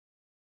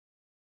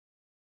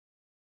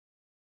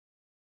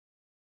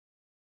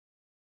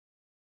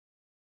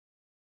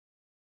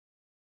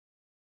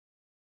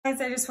Guys,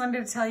 I just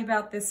wanted to tell you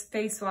about this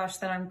face wash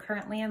that I'm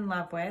currently in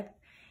love with.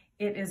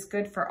 It is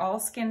good for all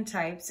skin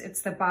types.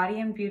 It's the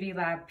Body and Beauty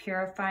Lab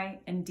Purify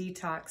and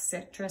Detox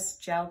Citrus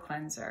Gel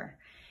Cleanser.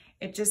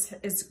 It just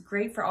is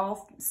great for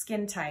all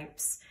skin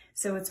types.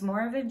 So it's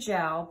more of a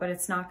gel, but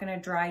it's not gonna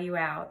dry you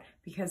out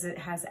because it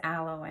has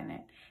aloe in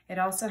it. It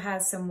also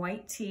has some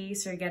white tea,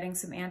 so you're getting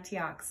some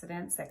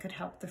antioxidants that could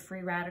help the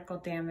free radical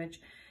damage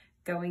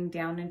going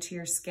down into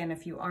your skin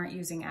if you aren't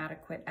using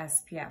adequate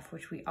SPF,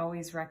 which we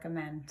always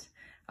recommend.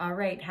 All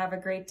right, have a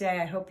great day.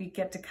 I hope you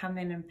get to come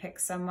in and pick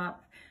some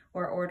up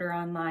or order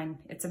online.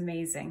 It's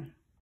amazing.